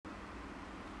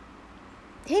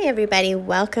Hey everybody,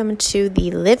 welcome to the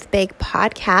Live Big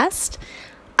podcast.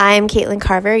 I'm Caitlin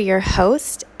Carver, your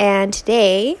host, and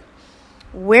today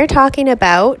we're talking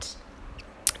about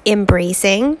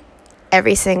embracing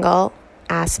every single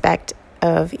aspect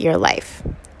of your life,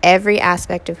 every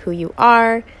aspect of who you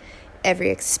are, every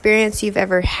experience you've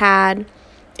ever had,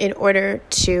 in order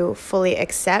to fully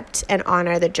accept and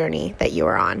honor the journey that you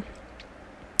are on.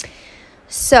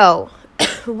 So,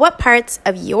 what parts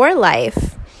of your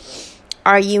life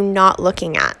are you not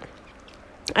looking at?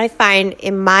 I find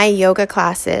in my yoga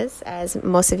classes, as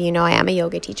most of you know, I am a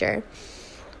yoga teacher.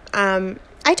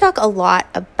 I talk a lot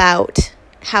about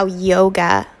how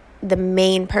yoga, the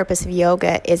main purpose of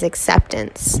yoga is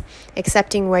acceptance.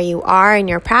 Accepting where you are in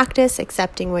your practice,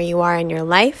 accepting where you are in your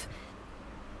life.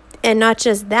 And not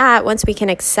just that, once we can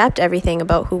accept everything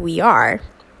about who we are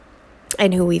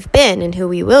and who we've been and who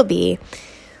we will be,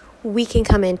 we can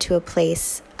come into a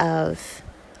place of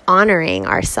honoring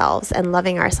ourselves and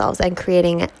loving ourselves and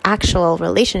creating an actual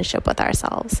relationship with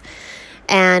ourselves.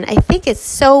 And I think it's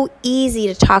so easy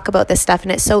to talk about this stuff,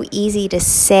 and it's so easy to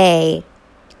say,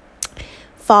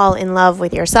 fall in love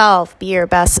with yourself, be your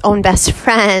own best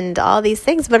friend, all these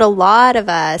things. But a lot of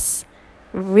us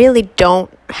really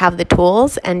don't have the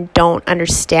tools and don't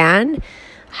understand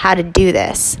how to do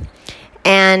this.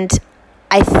 And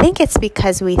I think it's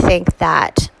because we think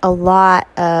that a lot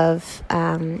of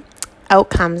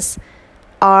outcomes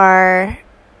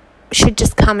should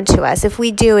just come to us. If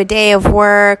we do a day of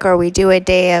work or we do a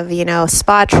day of,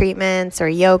 spa treatments or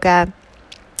yoga,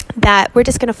 that we're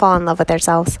just going to fall in love with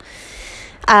ourselves.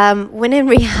 When in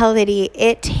reality,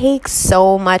 it takes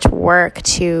so much work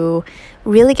to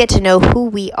really get to know who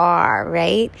we are,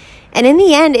 right? And in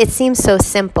the end, it seems so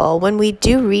simple. When we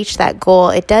do reach that goal,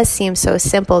 it does seem so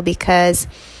simple, because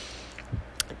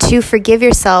to forgive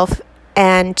yourself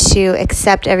and to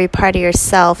accept every part of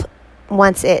yourself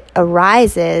once it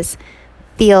arises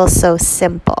feels so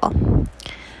simple.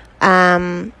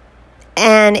 And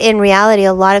in reality,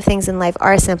 a lot of things in life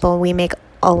are simple. We make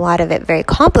a lot of it very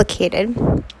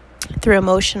complicated through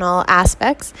emotional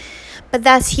aspects. But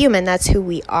that's human. That's who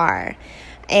we are.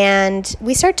 And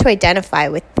we start to identify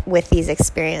with these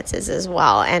experiences as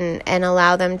well, and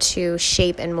allow them to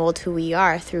shape and mold who we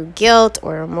are through guilt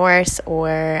or remorse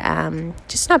or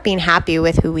just not being happy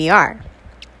with who we are.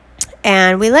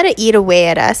 And we let it eat away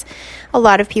at us. A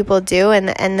lot of people do, and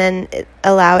then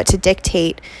allow it to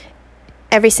dictate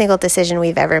every single decision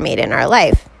we've ever made in our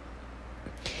life.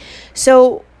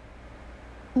 So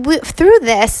through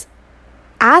this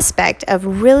aspect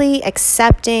of really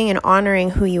accepting and honoring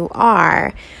who you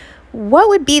are, what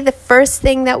would be the first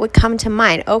thing that would come to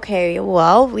mind? Okay,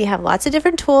 well, we have lots of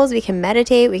different tools. We can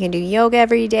meditate. We can do yoga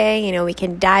every day. We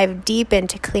can dive deep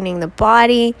into cleaning the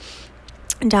body,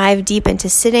 dive deep into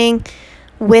sitting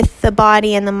with the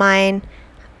body and the mind.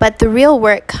 But the real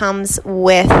work comes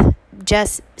with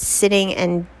just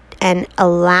sitting and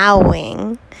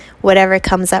allowing whatever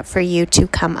comes up for you to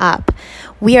come up.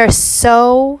 We are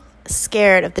so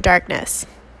scared of the darkness,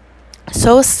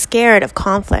 so scared of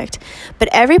conflict, but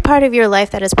every part of your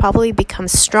life that has probably become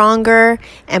stronger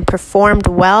and performed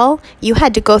well, you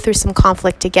had to go through some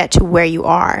conflict to get to where you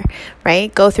are,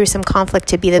 right? Go through some conflict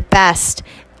to be the best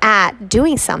at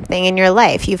doing something in your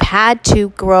life. You've had to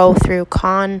grow through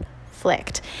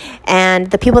conflict. And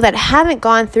the people that haven't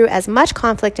gone through as much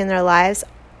conflict in their lives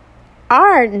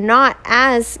are not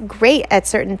as great at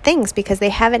certain things because they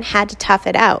haven't had to tough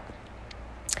it out.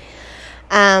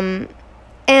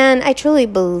 And I truly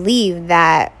believe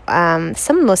that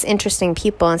some of the most interesting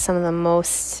people and some of the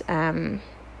most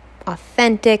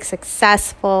authentic,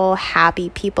 successful, happy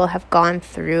people have gone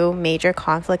through major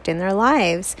conflict in their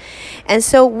lives. And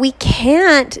so we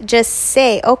can't just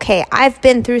say, okay, I've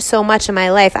been through so much in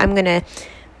my life, I'm going to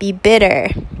be bitter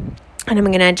and I'm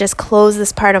going to just close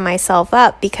this part of myself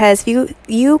up. Because if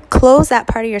you close that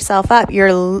part of yourself up,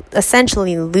 you're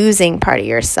essentially losing part of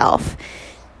yourself.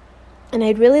 And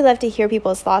I'd really love to hear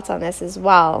people's thoughts on this as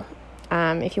well,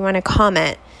 if you want to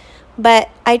comment. But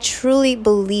I truly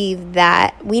believe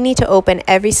that we need to open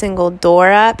every single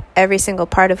door up, every single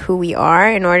part of who we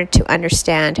are, in order to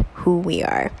understand who we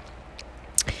are.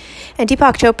 And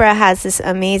Deepak Chopra has this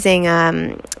amazing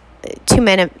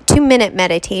 2-minute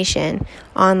meditation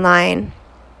online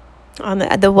on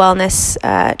the wellness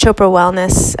Chopra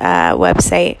Wellness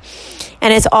website.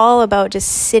 And it's all about just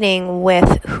sitting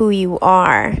with who you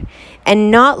are and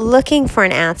not looking for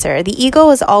an answer. The ego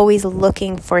is always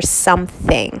looking for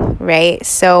something, right?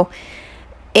 So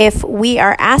if we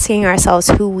are asking ourselves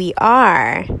who we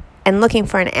are and looking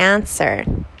for an answer,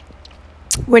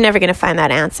 we're never going to find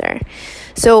that answer.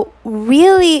 So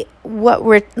really what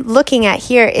we're looking at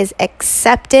here is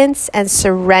acceptance and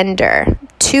surrender.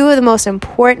 Two of the most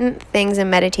important things in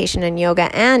meditation and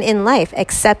yoga and in life,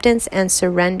 acceptance and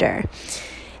surrender.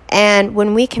 And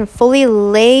when we can fully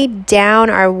lay down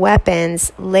our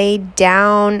weapons, lay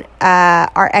down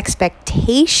our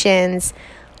expectations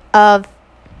of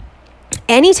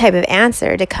any type of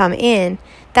answer to come in,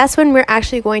 that's when we're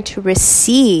actually going to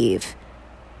receive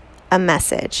a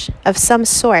message of some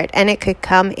sort. And it could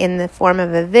come in the form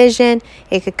of a vision.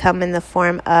 It could come in the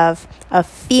form of a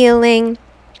feeling.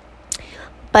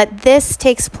 But this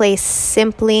takes place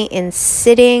simply in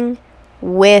sitting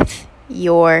with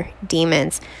your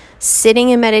demons, sitting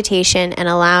in meditation and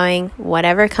allowing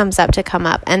whatever comes up to come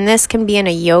up. And this can be in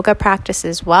a yoga practice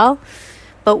as well.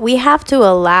 But we have to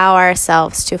allow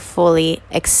ourselves to fully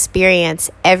experience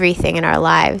everything in our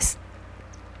lives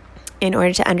in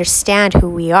order to understand who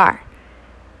we are,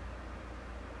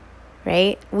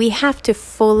 right? We have to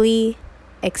fully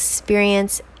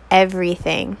experience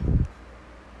everything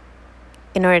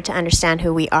in order to understand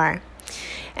who we are.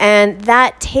 And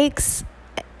that takes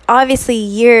obviously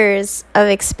years of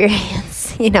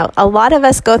experience. A lot of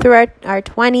us go through our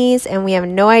 20s and we have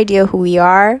no idea who we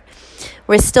are.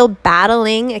 We're still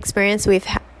battling experiences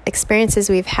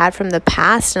we've had from the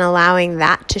past and allowing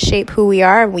that to shape who we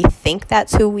are. We think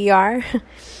that's who we are.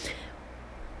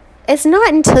 It's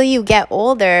not until you get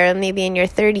older, maybe in your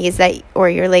 30s or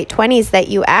your late 20s, that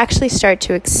you actually start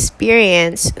to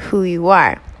experience who you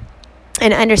are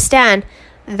and understand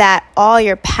that all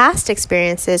your past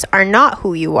experiences are not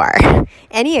who you are.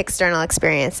 Any external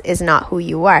experience is not who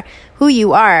you are. Who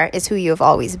you are is who you have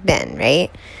always been,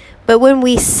 right? But when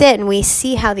we sit and we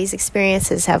see how these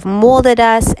experiences have molded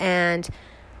us and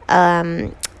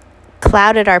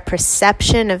clouded our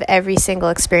perception of every single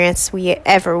experience we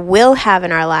ever will have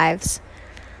in our lives,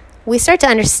 we start to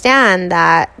understand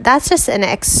that that's just an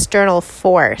external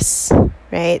force,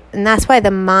 right? And that's why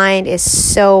the mind is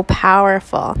so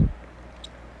powerful.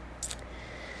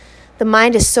 The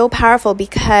mind is so powerful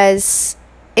because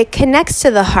it connects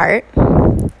to the heart,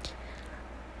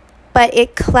 but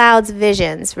it clouds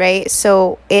visions, right?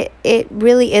 So it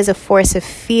really is a force of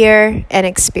fear and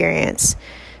experience.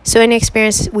 So any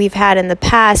experience we've had in the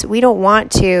past, we don't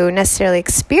want to necessarily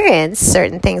experience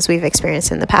certain things we've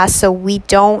experienced in the past. So we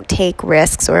don't take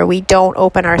risks, or we don't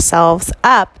open ourselves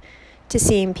up to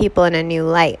seeing people in a new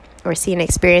light or seeing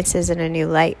experiences in a new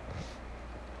light.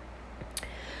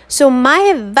 So my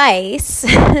advice,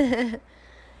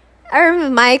 or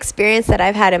my experience that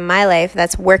I've had in my life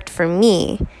that's worked for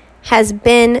me, has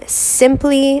been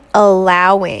simply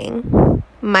allowing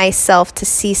myself to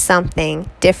see something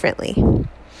differently.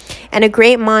 And a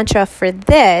great mantra for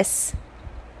this,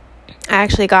 I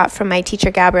actually got from my teacher,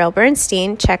 Gabrielle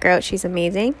Bernstein. Check her out, she's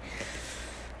amazing.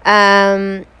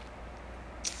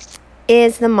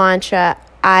 Is the mantra,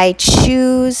 I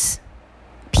choose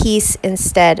peace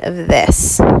instead of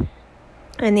this.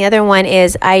 And the other one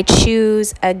is, I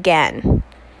choose again.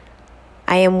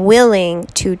 I am willing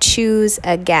to choose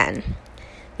again.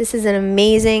 This is an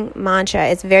amazing mantra.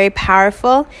 It's very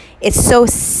powerful. It's so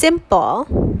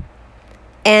simple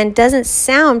and doesn't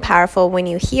sound powerful when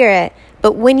you hear it,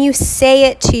 but when you say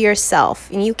it to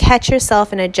yourself and you catch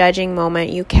yourself in a judging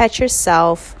moment, you catch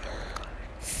yourself,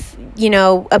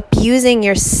 abusing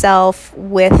yourself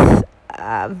with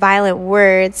violent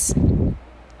words,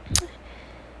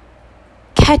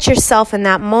 catch yourself in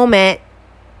that moment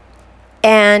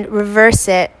and reverse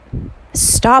it,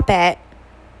 stop it,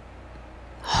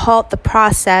 halt the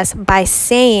process by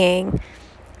saying,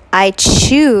 I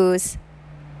choose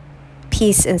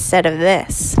peace instead of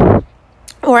this.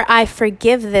 Or I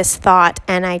forgive this thought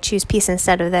and I choose peace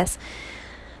instead of this.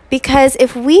 Because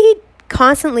if we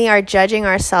constantly are judging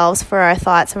ourselves for our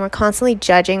thoughts, and we're constantly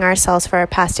judging ourselves for our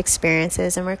past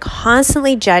experiences, and we're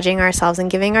constantly judging ourselves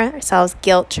and giving ourselves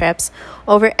guilt trips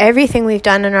over everything we've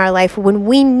done in our life, when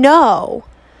we know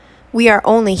we are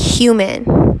only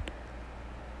human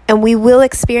and we will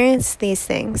experience these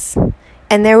things,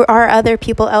 and there are other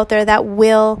people out there that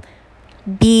will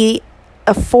be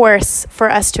a force for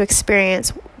us to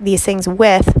experience these things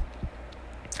with,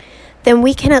 then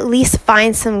we can at least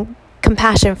find some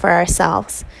compassion for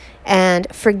ourselves and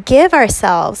forgive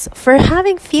ourselves for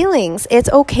having feelings. It's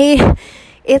okay.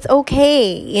 It's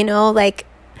okay.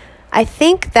 I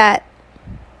think that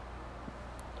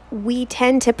we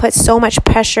tend to put so much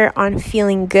pressure on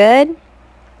feeling good,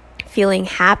 feeling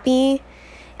happy,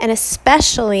 and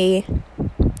especially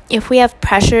if we have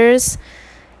pressures,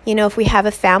 if we have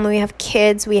a family, we have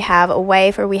kids, we have a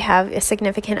wife, or we have a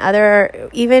significant other, or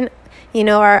even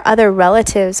our other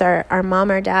relatives, our mom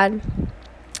or dad.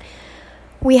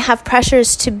 We have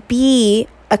pressures to be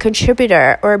a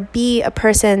contributor or be a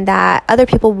person that other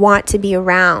people want to be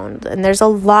around. And there's a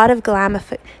lot of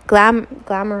glamorization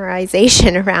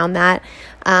around that,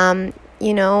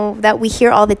 that we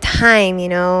hear all the time,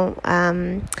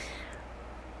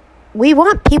 we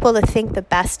want people to think the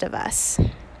best of us.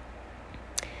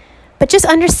 But just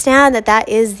understand that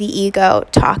is the ego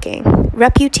talking.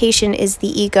 Reputation is the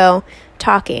ego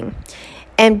talking.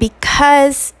 And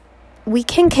because we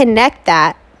can connect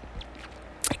that,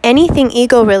 anything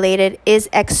ego related is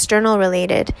external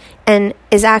related and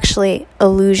is actually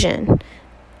illusion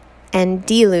and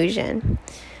delusion.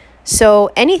 So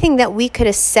anything that we could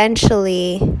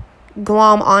essentially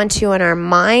glom onto in our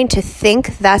mind to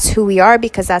think that's who we are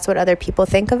because that's what other people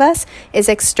think of us is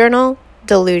external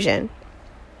delusion.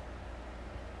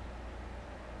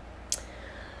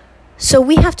 So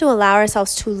we have to allow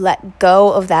ourselves to let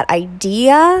go of that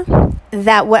idea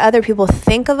that what other people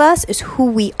think of us is who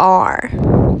we are.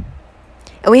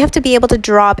 And we have to be able to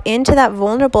drop into that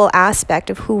vulnerable aspect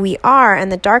of who we are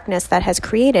and the darkness that has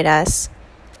created us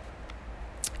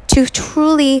to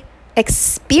truly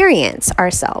experience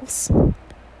ourselves,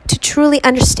 to truly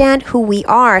understand who we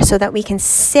are so that we can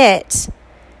sit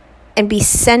and be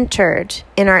centered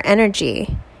in our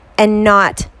energy and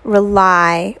not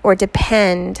rely or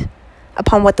depend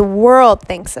upon what the world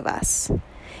thinks of us.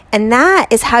 And that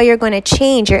is how you're going to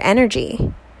change your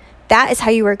energy. That is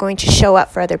how you are going to show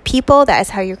up for other people. That is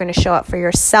how you're going to show up for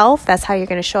yourself. That's how you're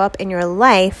going to show up in your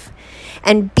life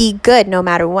and be good no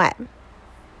matter what.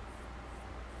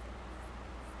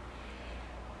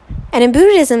 And in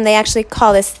Buddhism, they actually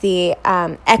call this the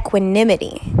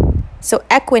equanimity. So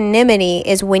equanimity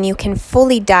is when you can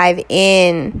fully dive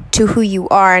in to who you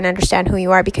are and understand who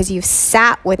you are because you've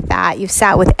sat with that. You've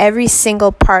sat with every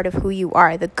single part of who you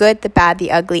are, the good, the bad,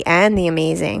 the ugly, and the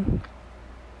amazing.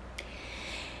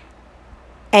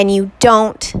 And you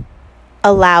don't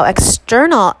allow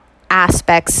external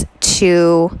aspects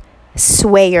to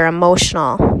sway your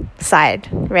emotional side,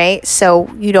 right?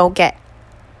 So you don't get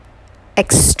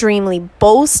extremely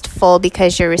boastful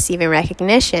because you're receiving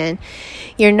recognition.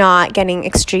 You're not getting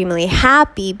extremely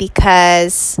happy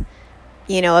because,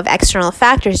 of external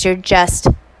factors. You're just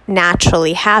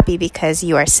naturally happy because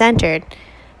you are centered.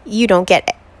 You don't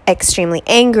get extremely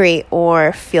angry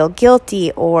or feel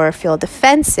guilty or feel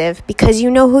defensive because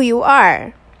you know who you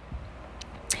are.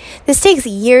 This takes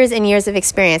years and years of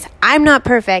experience. I'm not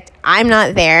perfect. I'm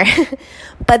not there.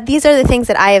 But these are the things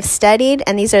that I have studied,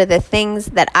 and these are the things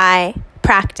that I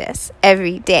practice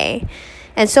every day.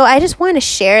 And so I just want to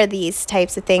share these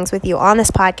types of things with you on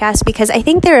this podcast because I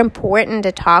think they're important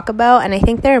to talk about, and I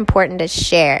think they're important to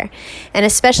share. And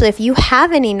especially if you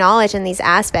have any knowledge in these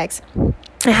aspects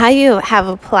and how you have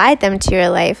applied them to your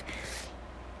life,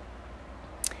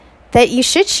 that you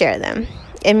should share them.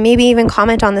 And maybe even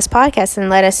comment on this podcast and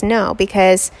let us know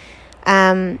because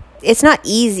it's not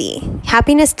easy.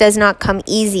 Happiness does not come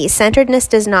easy. Centeredness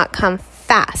does not come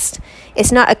fast.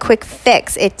 It's not a quick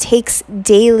fix. It takes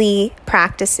daily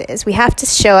practices. We have to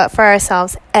show up for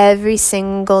ourselves every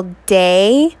single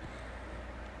day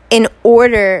in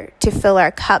order to fill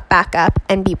our cup back up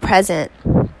and be present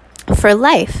for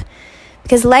life.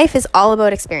 Because life is all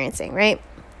about experiencing, right?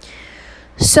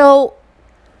 So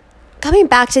coming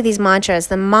back to these mantras,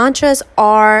 the mantras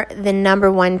are the number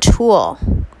one tool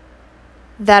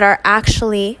that are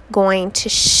actually going to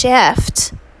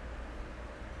shift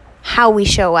how we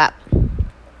show up.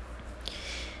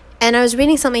 And I was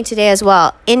reading something today as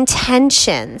well.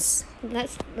 Intentions.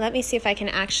 Let me see if I can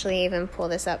actually even pull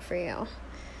this up for you.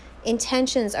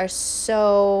 Intentions are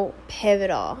so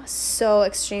pivotal, so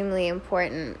extremely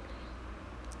important.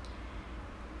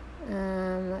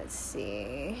 Let's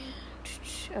see.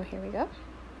 Oh, here we go.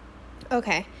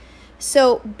 Okay.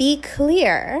 So be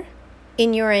clear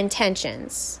in your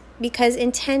intentions because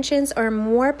intentions are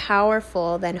more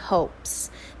powerful than hopes.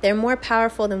 They're more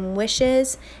powerful than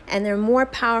wishes, and they're more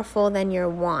powerful than your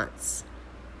wants.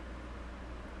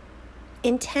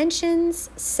 Intentions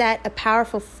set a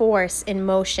powerful force in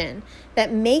motion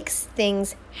that makes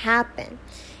things happen.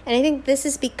 And I think this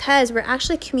is because we're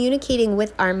actually communicating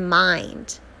with our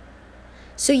mind.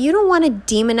 So you don't want to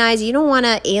demonize, you don't want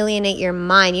to alienate your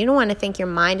mind. You don't want to think your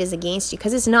mind is against you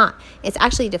because it's not. It's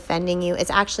actually defending you. It's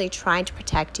actually trying to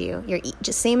protect you. You're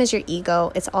just same as your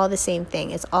ego. It's all the same thing.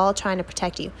 It's all trying to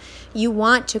protect you. You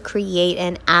want to create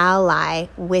an ally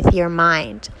with your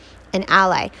mind, an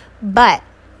ally. But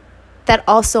that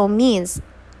also means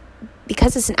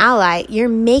because it's an ally, you're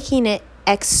making it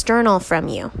external from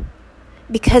you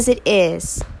because it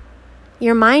is.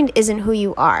 Your mind isn't who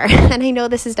you are. And I know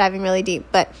this is diving really deep,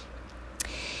 but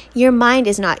your mind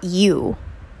is not you.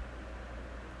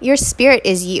 Your spirit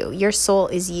is you. Your soul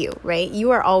is you, right?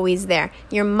 You are always there.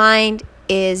 Your mind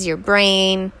is your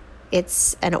brain.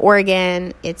 It's an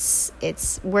organ. It's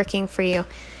working for you.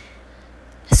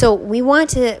 So we want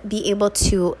to be able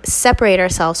to separate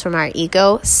ourselves from our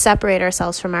ego, separate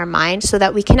ourselves from our mind, so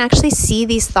that we can actually see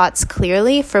these thoughts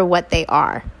clearly for what they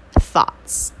are,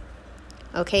 thoughts.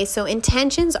 Okay, so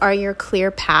intentions are your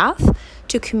clear path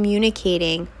to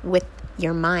communicating with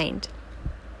your mind.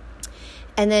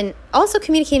 And then also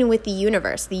communicating with the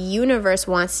universe. The universe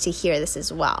wants to hear this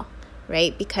as well,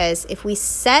 right? Because if we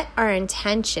set our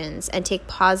intentions and take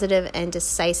positive and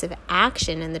decisive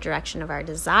action in the direction of our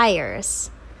desires,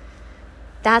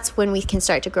 that's when we can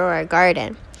start to grow our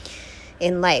garden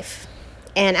in life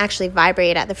and actually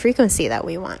vibrate at the frequency that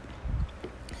we want.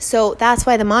 So that's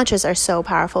why the mantras are so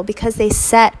powerful, because they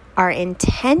set our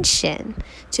intention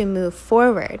to move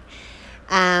forward.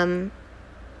 And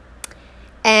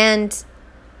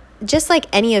just like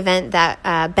any event that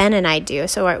Ben and I do,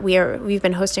 so we've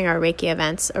been hosting our Reiki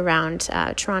events around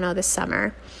Toronto this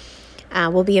summer.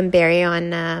 We'll be in Barrie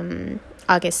on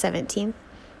August 17th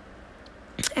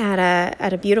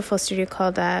at a beautiful studio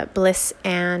called Bliss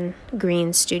Ann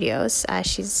Green Studios.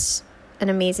 She's an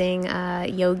amazing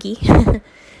yogi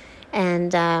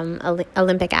and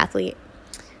Olympic athlete.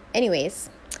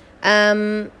 Anyways,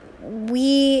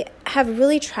 we have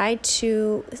really tried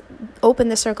to open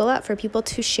the circle up for people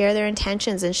to share their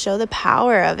intentions and show the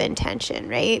power of intention,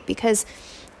 right? Because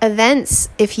events,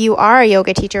 if you are a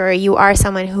yoga teacher or you are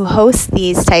someone who hosts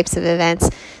these types of events,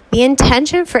 the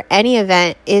intention for any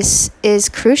event is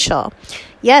crucial.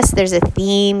 Yes, there's a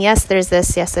theme. Yes, there's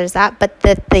this. Yes, there's that. But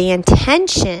the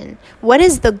intention, what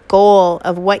is the goal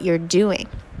of what you're doing?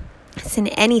 It's in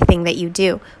anything that you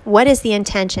do. What is the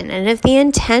intention? And if the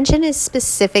intention is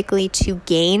specifically to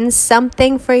gain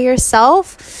something for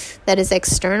yourself that is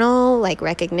external, like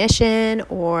recognition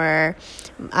or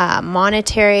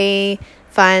monetary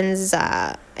funds,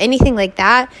 anything like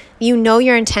that, you know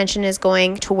your intention is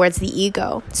going towards the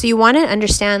ego. So you want to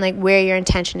understand like where your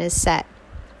intention is set.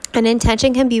 An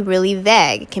intention can be really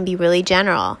vague. It can be really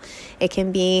general. It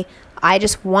can be, I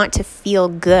just want to feel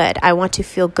good. I want to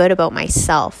feel good about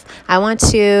myself. I want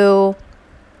to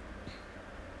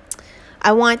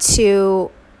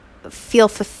feel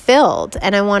fulfilled,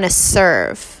 and I want to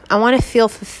serve. I want to feel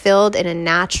fulfilled in a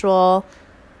natural,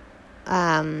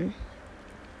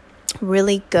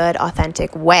 really good,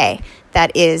 authentic way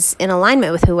that is in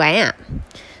alignment with who I am.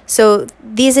 So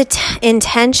these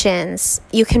intentions,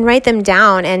 you can write them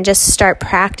down and just start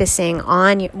practicing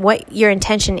on what your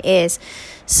intention is.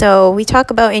 So we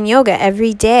talk about in yoga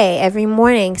every day, every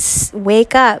morning,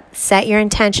 wake up, set your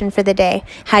intention for the day.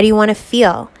 How do you want to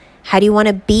feel? How do you want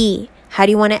to be? How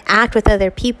do you want to act with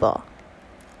other people?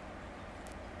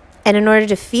 And in order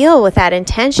to feel with that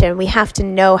intention, we have to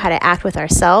know how to act with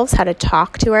ourselves, how to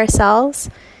talk to ourselves,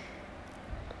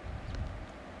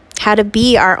 how to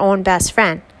be our own best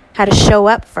friend, how to show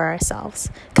up for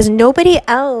ourselves, because nobody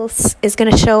else is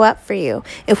going to show up for you.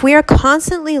 If we are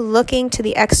constantly looking to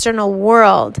the external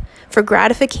world for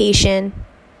gratification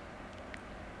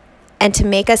and to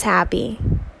make us happy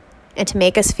and to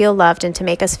make us feel loved and to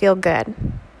make us feel good,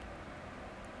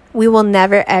 we will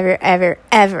never, ever, ever,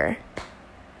 ever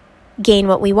gain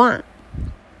what we want.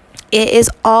 It is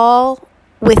all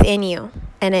within you.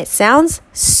 And it sounds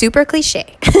super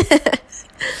cliche,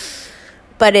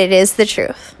 but it is the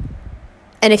truth.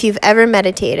 And if you've ever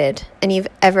meditated and you've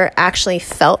ever actually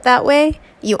felt that way,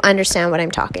 you understand what I'm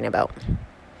talking about.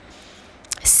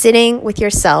 Sitting with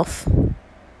yourself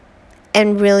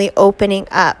and really opening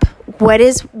up what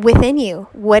is within you.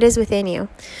 What is within you?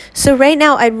 So right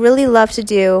now, I'd really love to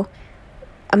do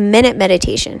a minute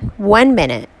meditation. 1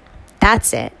 minute.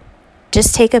 That's it.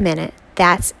 Just take a minute.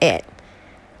 That's it.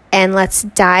 And let's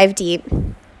dive deep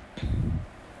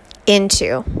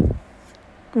into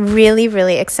really,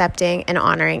 really accepting and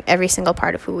honoring every single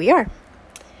part of who we are.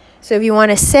 So if you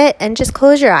want to sit and just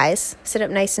close your eyes, sit up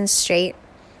nice and straight.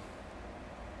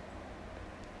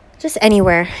 Just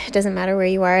anywhere. It doesn't matter where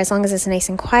you are, as long as it's nice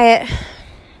and quiet.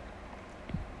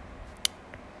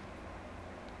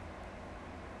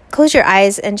 Close your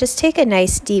eyes and just take a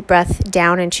nice deep breath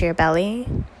down into your belly.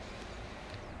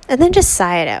 And then just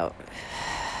sigh it out.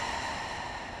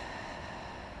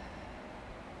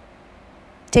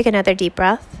 Take another deep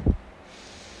breath.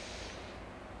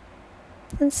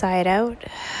 And sigh it out.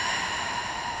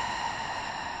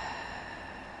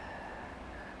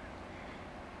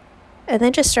 And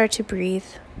then just start to breathe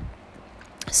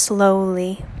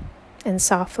slowly and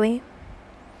softly.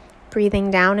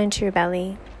 Breathing down into your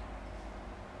belly.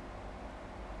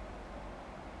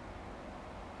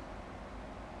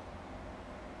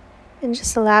 And And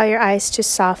just allow your eyes to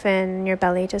soften, your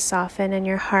belly to soften, and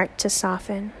your heart to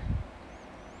soften,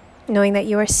 knowing that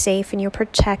you are safe and you're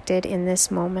protected in this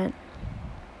moment.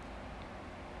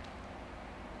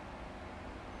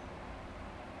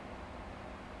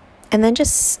 And then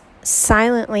just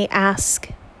silently ask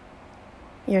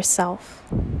yourself,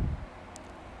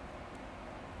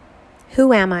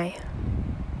 who am I?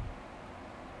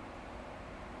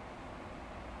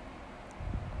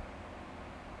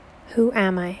 Who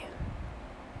am I?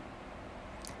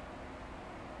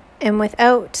 And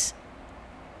without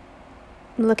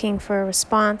looking for a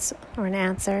response or an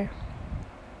answer,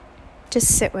 just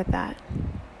sit with that.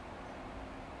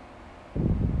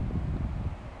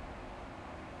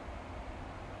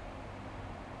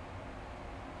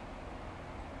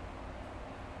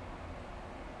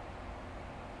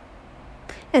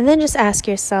 And then just ask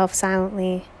yourself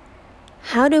silently,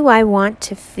 how do I want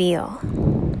to feel?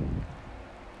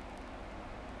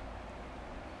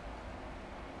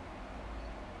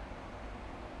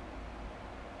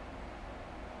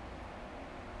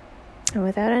 And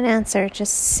without an answer,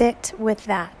 just sit with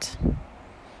that.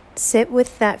 Sit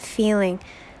with that feeling.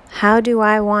 How do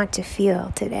I want to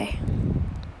feel today?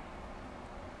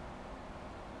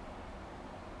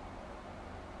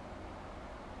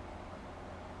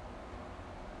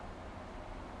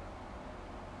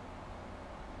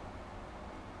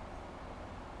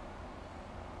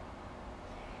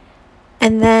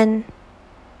 And then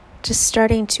just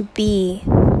starting to be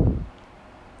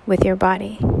with your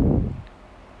body.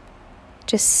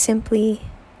 Just simply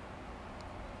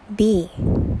be.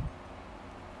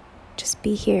 Just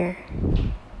be here.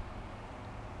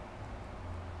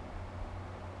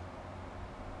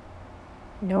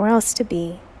 Nowhere else to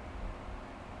be.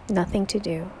 Nothing to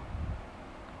do.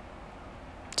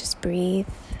 Just breathe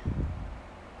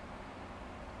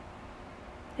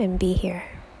and be here.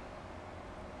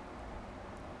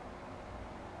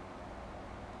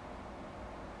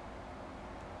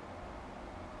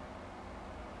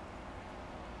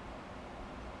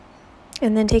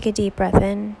 And then take a deep breath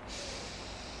in,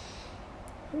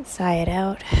 and sigh it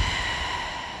out,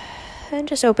 and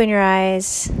just open your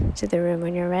eyes to the room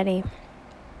when you're ready.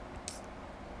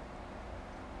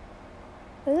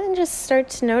 And then just start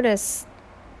to notice,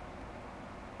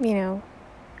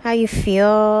 how you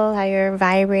feel, how you're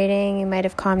vibrating. You might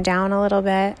have calmed down a little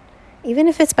bit. Even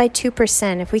if it's by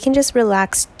 2%, if we can just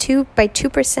relax by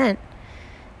 2%,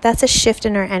 that's a shift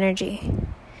in our energy.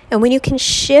 And when you can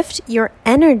shift your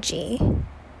energy,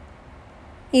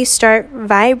 you start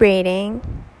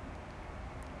vibrating.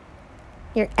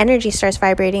 Your energy starts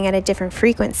vibrating at a different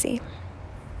frequency.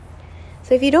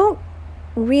 So if you don't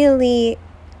really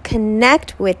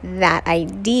connect with that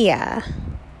idea,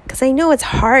 because I know it's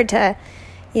hard to,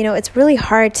 it's really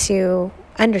hard to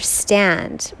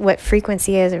understand what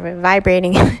frequency is or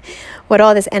vibrating, what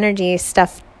all this energy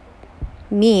stuff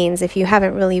means if you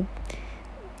haven't really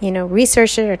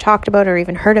researched it or talked about it or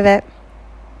even heard of it.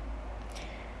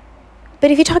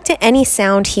 But if you talk to any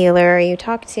sound healer, or you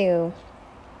talk to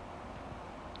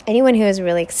anyone who has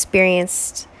really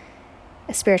experienced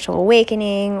a spiritual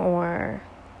awakening or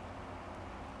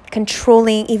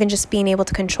controlling, even just being able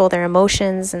to control their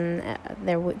emotions and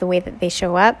the way that they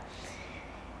show up,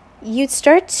 you'd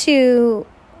start to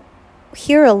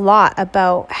hear a lot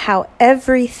about how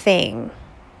everything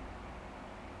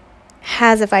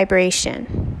has a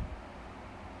vibration.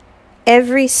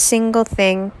 Every single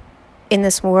thing in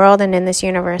this world and in this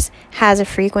universe has a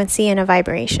frequency and a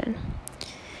vibration.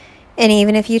 And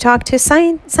even if you talk to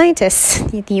scientists,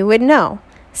 you would know.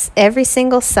 Every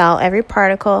single cell, every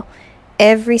particle,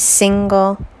 every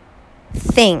single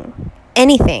thing,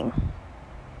 anything,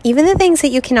 even the things that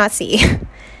you cannot see,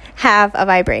 have a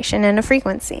vibration and a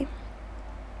frequency.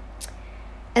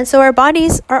 And so our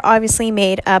bodies are obviously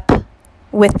made up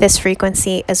with this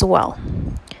frequency as well.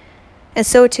 And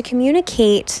so to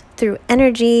communicate through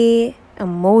energy,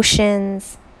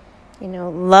 emotions,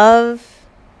 love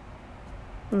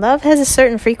has a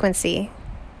certain frequency.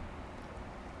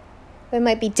 There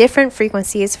might be different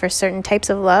frequencies for certain types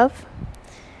of love,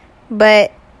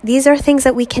 but these are things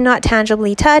that we cannot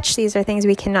tangibly touch. These are things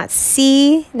we cannot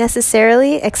see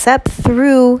necessarily, except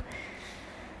through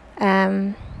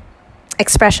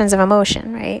expressions of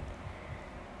emotion, right?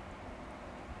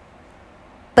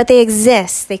 But they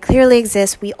exist. They clearly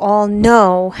exist. We all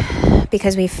know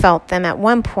because we felt them at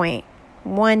one point,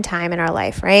 one time in our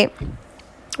life, right?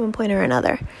 One point or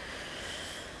another.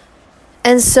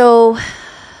 And so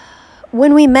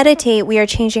when we meditate, we are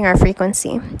changing our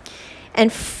frequency.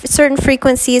 And certain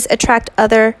frequencies attract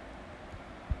other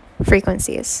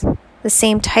frequencies, the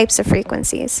same types of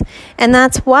frequencies. And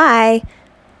that's why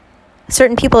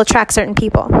certain people attract certain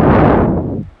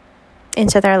people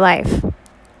into their life.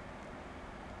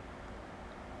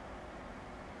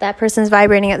 That person's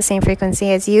vibrating at the same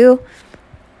frequency as you,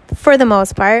 for the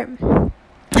most part.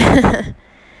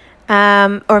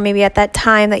 Or maybe at that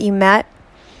time that you met.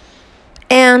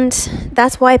 And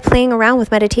that's why playing around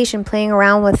with meditation, playing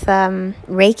around with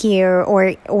Reiki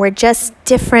or just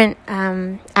different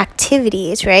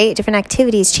activities, right? Different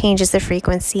activities changes the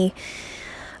frequency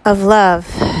of love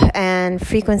and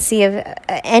frequency of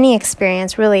any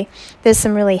experience. Really, there's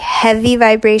some really heavy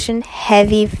vibration,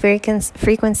 heavy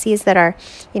frequencies that are,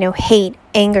 hate,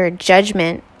 anger,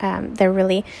 judgment. They're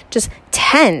really just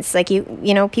tense. Like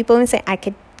people even say, I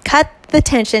could cut the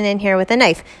tension in here with a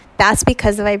knife. That's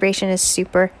because the vibration is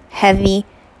super heavy,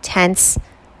 tense,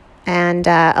 and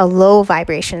a low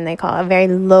vibration, they call it. A very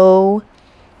low,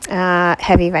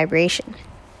 heavy vibration.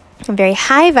 A very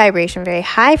high vibration, very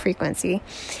high frequency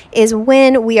is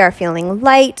when we are feeling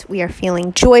light, we are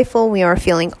feeling joyful, we are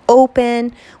feeling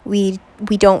open, we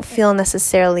don't feel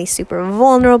necessarily super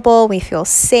vulnerable, we feel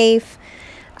safe.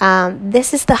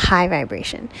 This is the high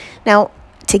vibration. Now,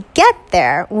 to get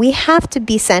there, we have to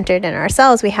be centered in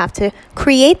ourselves. We have to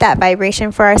create that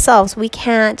vibration for ourselves. We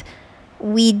cannot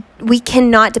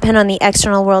depend on the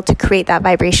external world to create that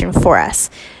vibration for us.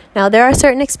 Now, there are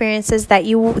certain experiences that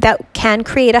can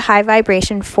create a high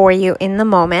vibration for you in the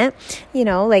moment,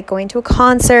 like going to a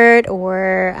concert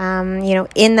or,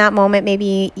 in that moment,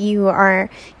 maybe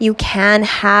you can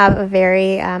have a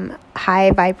very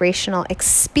high vibrational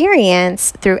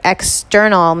experience through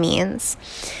external means.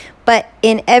 But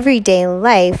in everyday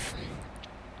life,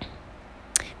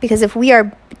 because if we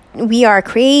are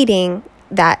creating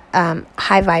that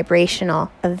high vibrational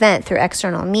event through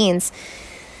external means,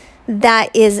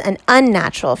 that is an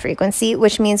unnatural frequency,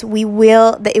 which means it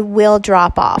will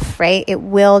drop off, right? It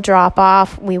will drop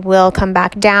off. We will come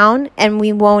back down, and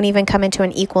we won't even come into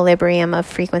an equilibrium of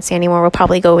frequency anymore. We'll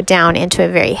probably go down into a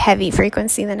very heavy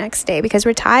frequency the next day because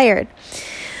we're tired.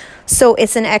 So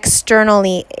it's an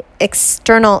external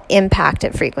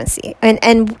impacted frequency.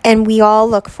 And we all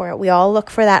look for it. We all look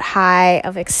for that high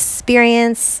of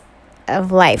experience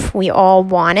of life. We all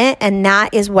want it. And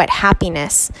that is what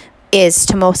happiness is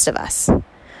to most of us.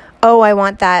 Oh, I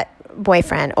want that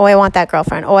boyfriend. Oh, I want that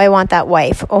girlfriend. Oh, I want that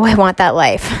wife. Oh, I want that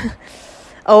life.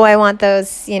 Oh, I want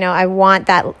those, I want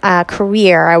that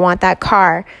career. I want that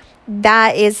car.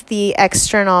 That is the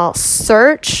external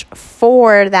search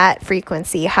for that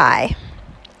frequency high.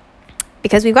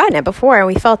 Because we've gotten it before,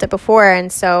 we felt it before,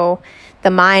 and so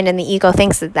the mind and the ego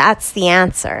thinks that that's the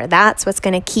answer. That's what's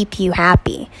going to keep you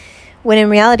happy. When in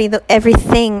reality,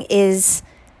 everything is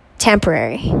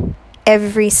temporary.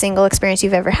 Every single experience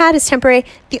you've ever had is temporary.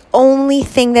 The only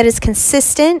thing that is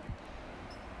consistent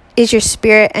is your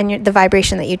spirit and the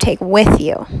vibration that you take with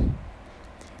you.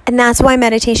 And that's why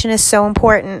meditation is so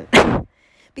important,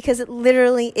 because it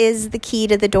literally is the key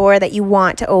to the door that you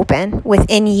want to open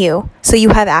within you, so you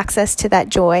have access to that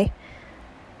joy,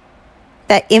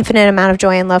 that infinite amount of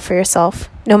joy and love for yourself,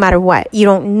 no matter what. You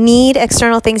don't need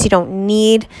external things. You don't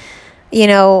need,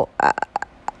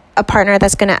 a partner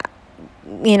that's going to,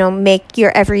 make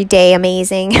your everyday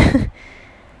amazing.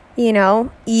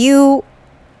 You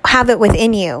have it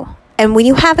within you. And when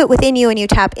you have it within you and you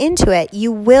tap into it,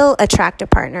 you will attract a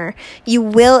partner. You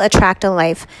will attract a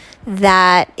life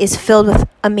that is filled with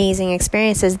amazing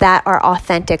experiences that are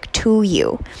authentic to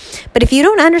you. But if you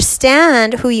don't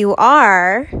understand who you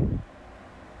are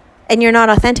and you're not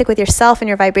authentic with yourself and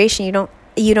your vibration,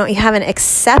 you haven't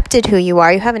accepted who you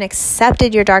are. You haven't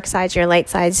accepted your dark sides, your light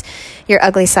sides, your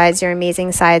ugly sides, your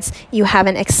amazing sides. You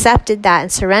haven't accepted that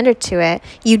and surrendered to it.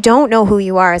 You don't know who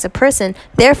you are as a person.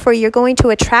 Therefore, you're going to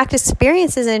attract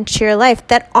experiences into your life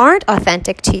that aren't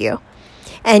authentic to you.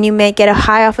 And you may get a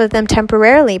high off of them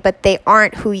temporarily, but they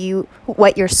aren't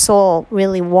what your soul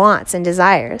really wants and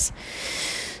desires.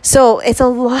 So it's a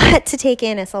lot to take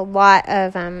in. It's a lot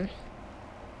of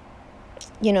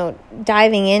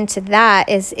diving into that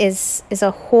is a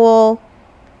whole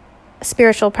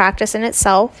spiritual practice in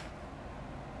itself.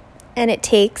 And it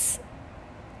takes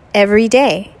every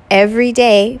day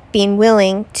being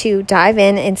willing to dive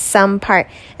in some part.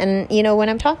 And, when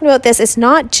I'm talking about this, it's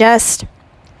not just,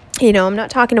 I'm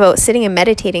not talking about sitting and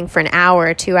meditating for an hour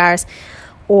or 2 hours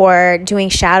or doing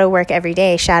shadow work every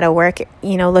day,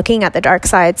 looking at the dark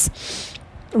sides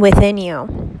within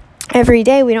you. Every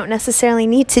day, we don't necessarily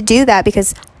need to do that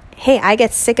because, hey, I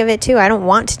get sick of it too. I don't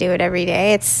want to do it every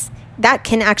day. That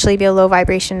can actually be a low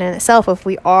vibration in itself if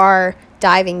we are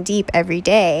diving deep every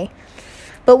day.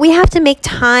 But we have to make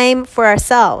time for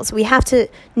ourselves. We have to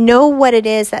know what it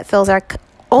is that fills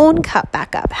own cup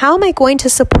back up? How am I going to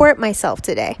support myself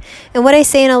today? And what I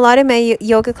say in a lot of my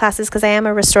yoga classes, because I am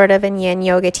a restorative and yin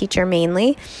yoga teacher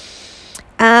mainly,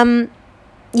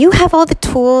 you have all the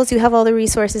tools, you have all the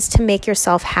resources to make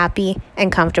yourself happy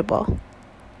and comfortable.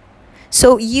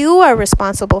 So you are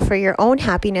responsible for your own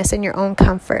happiness and your own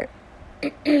comfort,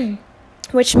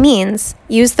 which means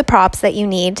use the props that you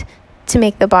need to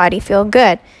make the body feel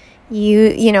good.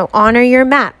 You know, honor your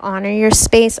mat, honor your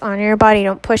space, honor your body.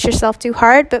 Don't push yourself too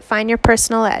hard, but find your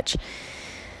personal edge.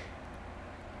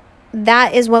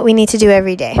 That is what we need to do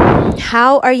every day.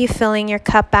 How are you filling your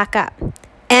cup back up?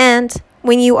 And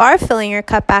when you are filling your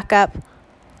cup back up,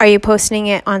 are you posting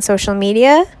it on social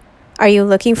media? Are you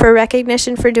looking for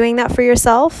recognition for doing that for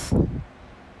yourself?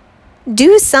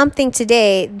 Do something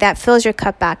today that fills your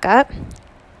cup back up.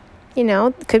 You know,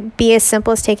 it could be as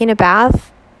simple as taking a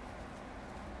bath.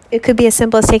 It could be as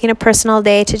simple as taking a personal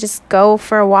day to just go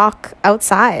for a walk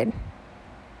outside.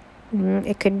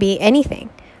 It could be anything.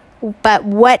 But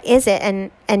what is it?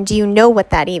 And do you know what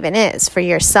that even is for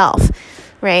yourself,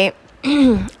 right?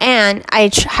 And I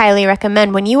highly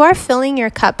recommend when you are filling your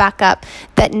cup back up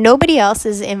that nobody else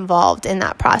is involved in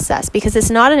that process, because it's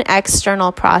not an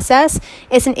external process.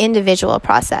 It's an individual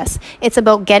process. It's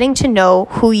about getting to know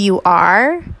who you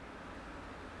are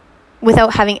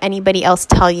without having anybody else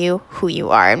tell you who you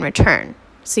are in return.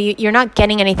 So you're not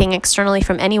getting anything externally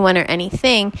from anyone or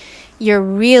anything. You're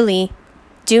really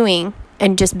doing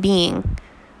and just being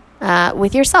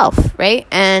with yourself, right?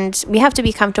 And we have to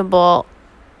be comfortable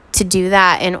to do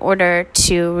that in order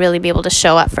to really be able to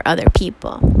show up for other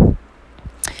people.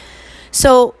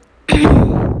 So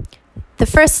the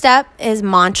first step is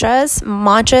mantras.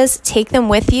 Mantras, take them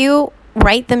with you,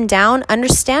 write them down,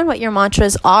 understand what your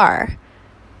mantras are.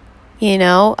 You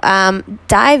know,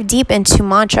 dive deep into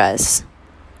mantras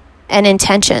and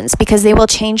intentions, because they will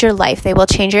change your life. They will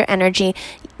change your energy.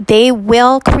 They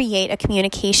will create a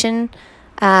communication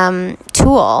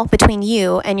tool between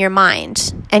you and your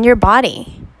mind and your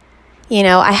body. You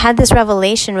know, I had this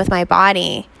revelation with my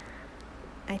body,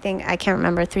 I can't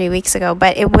remember 3 weeks ago,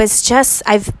 but it was just,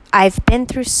 I've been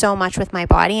through so much with my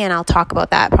body, and I'll talk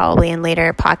about that probably in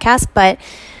later podcasts, but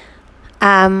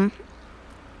I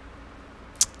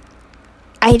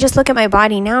just look at my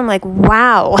body now, I'm like,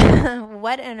 wow,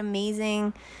 what an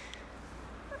amazing,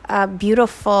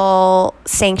 beautiful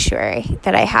sanctuary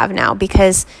that I have now,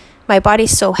 because my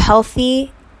body's so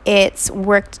healthy. It's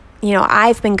worked, you know,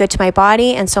 I've been good to my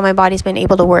body, and so my body's been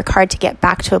able to work hard to get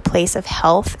back to a place of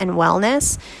health and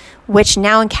wellness, which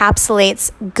now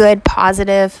encapsulates good,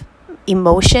 positive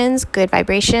emotions, good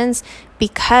vibrations,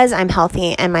 because I'm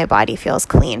healthy and my body feels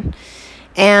clean.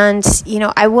 And, you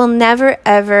know, I will never,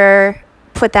 ever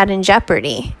put that in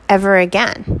jeopardy ever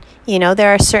again. You know,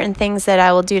 there are certain things that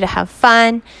I will do to have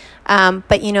fun,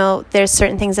 but, you know, there's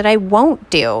certain things that I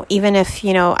won't do, even if,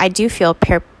 you know, I do feel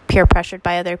peer pressured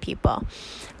by other people.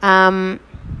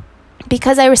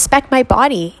 Because I respect my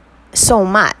body so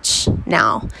much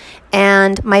now,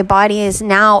 and my body is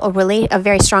now a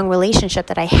very strong relationship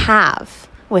that I have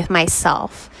with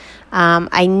myself.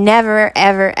 I never,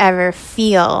 ever, ever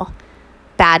feel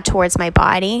bad towards my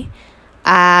body,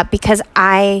 because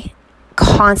I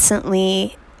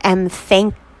constantly am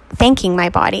thanking my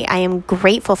body. I am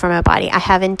grateful for my body. I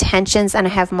have intentions and I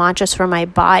have mantras for my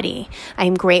body. I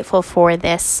am grateful for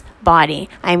this body.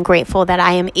 I am grateful that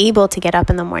I am able to get up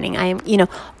in the morning. I am, you know,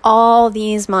 all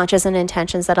these mantras and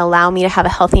intentions that allow me to have a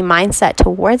healthy mindset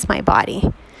towards my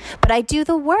body. But I do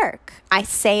the work. I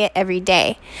say it every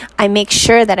day. I make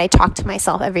sure that I talk to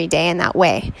myself every day in that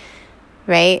way,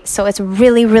 right? So it's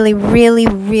really, really, really,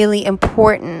 really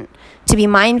important to be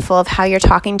mindful of how you're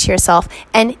talking to yourself.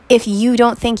 And if you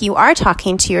don't think you are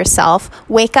talking to yourself,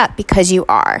 wake up, because you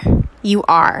are. You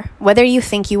are. Whether you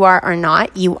think you are or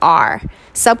not, you are.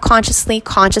 Subconsciously,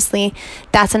 consciously,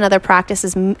 that's another practice,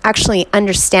 is actually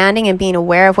understanding and being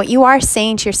aware of what you are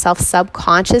saying to yourself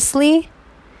subconsciously,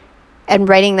 and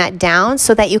writing that down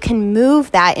so that you can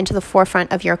move that into the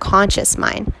forefront of your conscious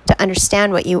mind to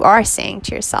understand what you are saying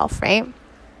to yourself, right?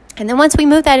 And then once we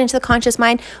move that into the conscious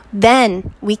mind,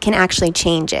 then we can actually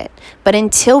change it. But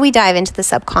until we dive into the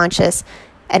subconscious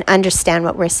and understand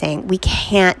what we're saying, we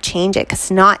can't change it,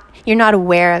 because you're not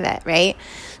aware of it, right?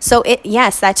 So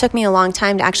yes, that took me a long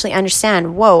time to actually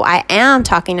understand, whoa, I am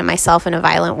talking to myself in a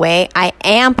violent way. I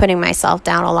am putting myself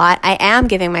down a lot. I am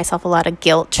giving myself a lot of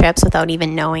guilt trips without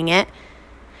even knowing it.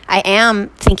 I am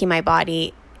thinking my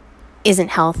body isn't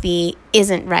healthy,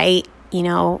 isn't right, you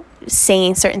know,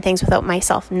 saying certain things without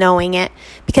myself knowing it,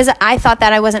 because I thought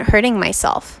that I wasn't hurting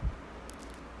myself.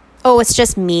 Oh, it's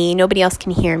just me. Nobody else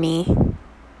can hear me.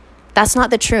 That's not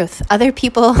the truth. Other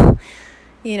people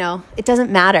it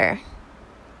doesn't matter.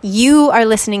 You are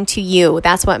listening to you.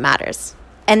 That's what matters.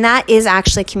 And that is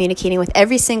actually communicating with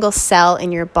every single cell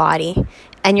in your body.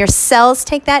 And your cells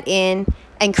take that in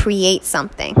and create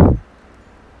something.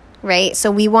 Right? So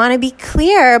we want to be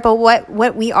clear about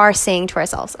what we are saying to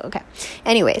ourselves. Okay.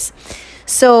 Anyways,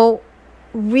 so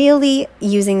really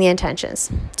using the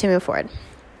intentions to move forward.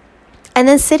 And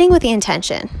then sitting with the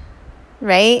intention,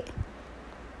 right?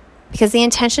 Because the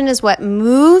intention is what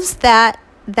moves that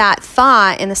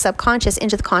thought in the subconscious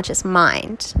into the conscious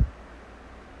mind.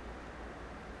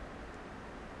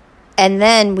 And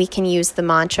then we can use the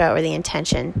mantra or the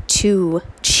intention to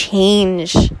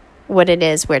change what it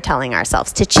is we're telling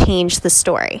ourselves, to change the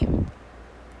story.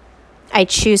 I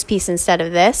choose peace instead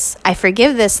of this. I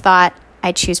forgive this thought.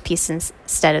 I choose peace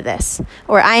instead of this.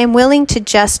 Or I am willing to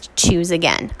just choose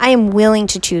again. I am willing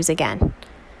to choose again.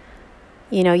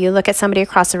 You look at somebody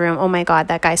across the room, oh my God,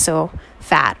 that guy's so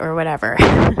fat or whatever.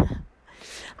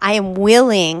 I am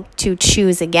willing to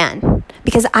choose again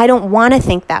because I don't want to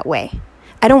think that way.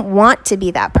 I don't want to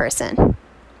be that person.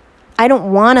 I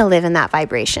don't want to live in that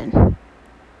vibration.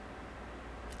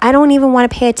 I don't even want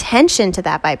to pay attention to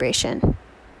that vibration.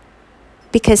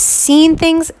 Because seeing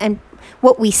things and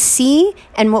what we see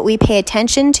and what we pay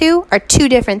attention to are two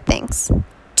different things.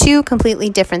 Two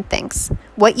completely different things.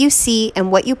 What you see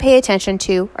and what you pay attention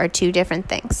to are two different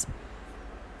things.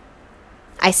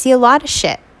 I see a lot of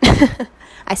shit.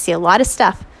 I see a lot of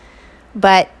stuff.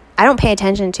 But I don't pay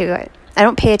attention to it. I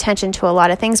don't pay attention to a lot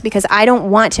of things because I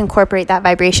don't want to incorporate that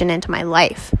vibration into my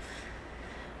life.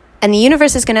 And the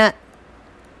universe is going to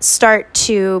start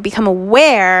to become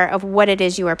aware of what it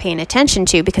is you are paying attention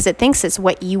to because it thinks it's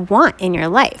what you want in your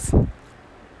life.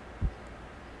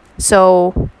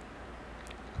 So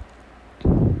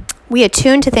we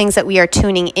attune to things that we are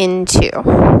tuning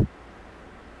into.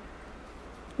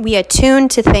 We attune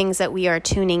to things that we are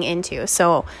tuning into.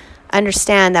 So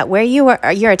understand that where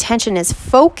your attention is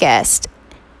focused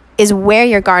is where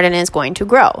your garden is going to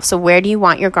grow. So where do you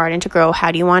want your garden to grow?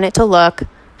 How do you want it to look?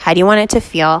 How do you want it to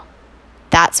feel?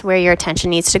 That's where your attention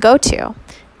needs to go to.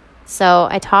 So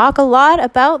I talk a lot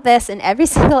about this in every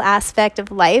single aspect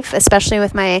of life, especially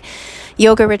with my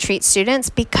yoga retreat students,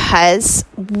 because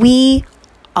we,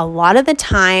 a lot of the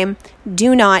time,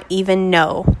 do not even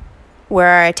know where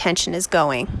our attention is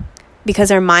going because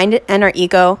our mind and our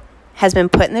ego has been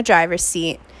put in the driver's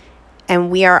seat and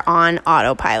we are on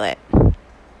autopilot.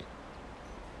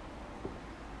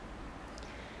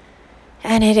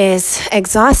 And it is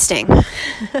exhausting.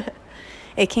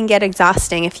 It can get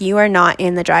exhausting if you are not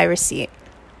in the driver's seat.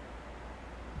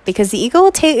 Because the ego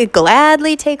will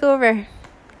gladly take over.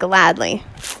 Gladly.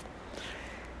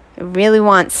 It really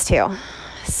wants to.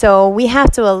 So we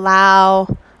have to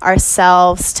allow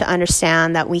ourselves to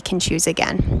understand that we can choose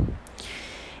again.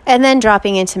 And then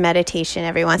dropping into meditation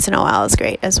every once in a while is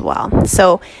great as well.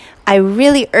 So I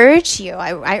really urge you,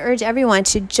 I urge everyone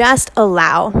to just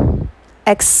allow.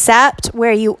 Accept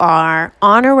where you are,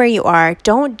 honor where you are,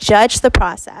 don't judge the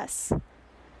process.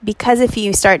 Because if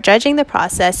you start judging the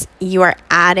process, you are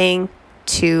adding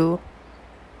to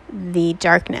the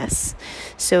darkness.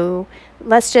 So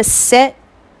let's just sit,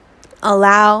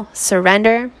 allow,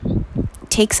 surrender.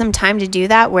 Take some time to do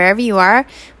that wherever you are,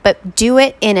 but do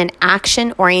it in an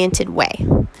action-oriented way.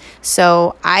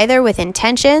 So either with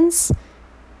intentions,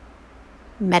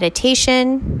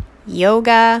 meditation,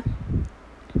 yoga,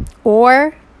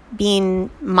 or being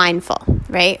mindful,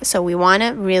 right? So we want to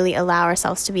really allow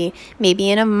ourselves to be maybe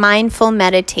in a mindful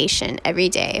meditation every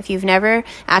day. If you've never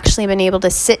actually been able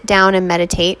to sit down and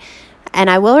meditate, and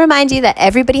I will remind you that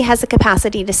everybody has the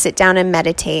capacity to sit down and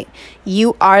meditate.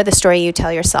 You are the story you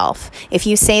tell yourself. If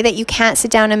you say that you can't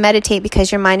sit down and meditate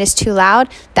because your mind is too loud,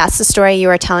 that's the story you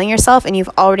are telling yourself, and you've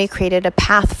already created a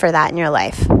path for that in your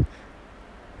life,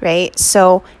 right?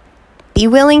 So be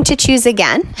willing to choose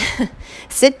again.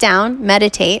 Sit down,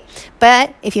 meditate.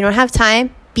 But if you don't have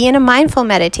time, be in a mindful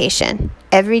meditation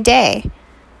every day.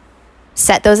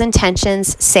 Set those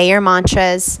intentions, say your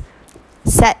mantras,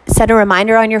 set a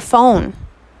reminder on your phone.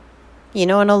 An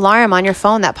alarm on your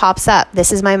phone that pops up.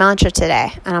 This is my mantra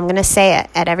today, and I'm going to say it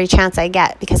at every chance I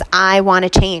get because I want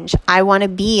to change. I want to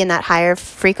be in that higher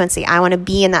frequency. I want to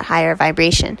be in that higher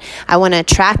vibration. I want to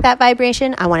attract that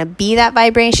vibration. I want to be that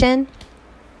vibration.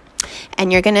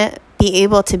 And you're going to be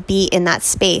able to be in that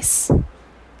space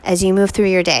as you move through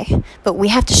your day. But we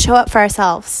have to show up for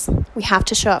ourselves. We have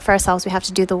to show up for ourselves. We have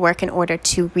to do the work in order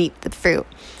to reap the fruit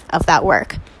of that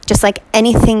work. Just like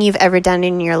anything you've ever done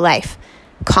in your life.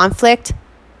 Conflict,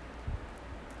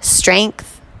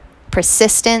 strength,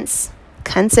 persistence,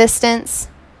 consistency,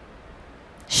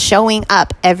 showing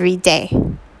up every day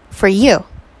for you.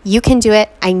 You can do it.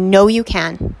 I know you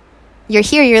can. You're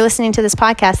here, you're listening to this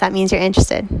podcast. That means you're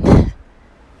interested.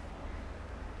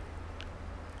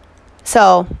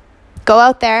 So go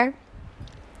out there,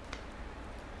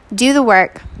 do the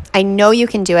work. I know you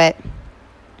can do it.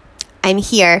 I'm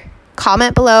here.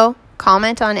 Comment below,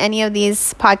 comment on any of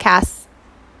these podcasts,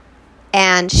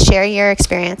 and share your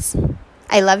experience.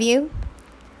 I love you.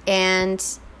 And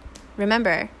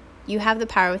remember, you have the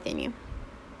power within you.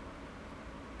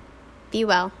 Be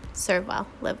well, serve well,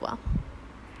 live well.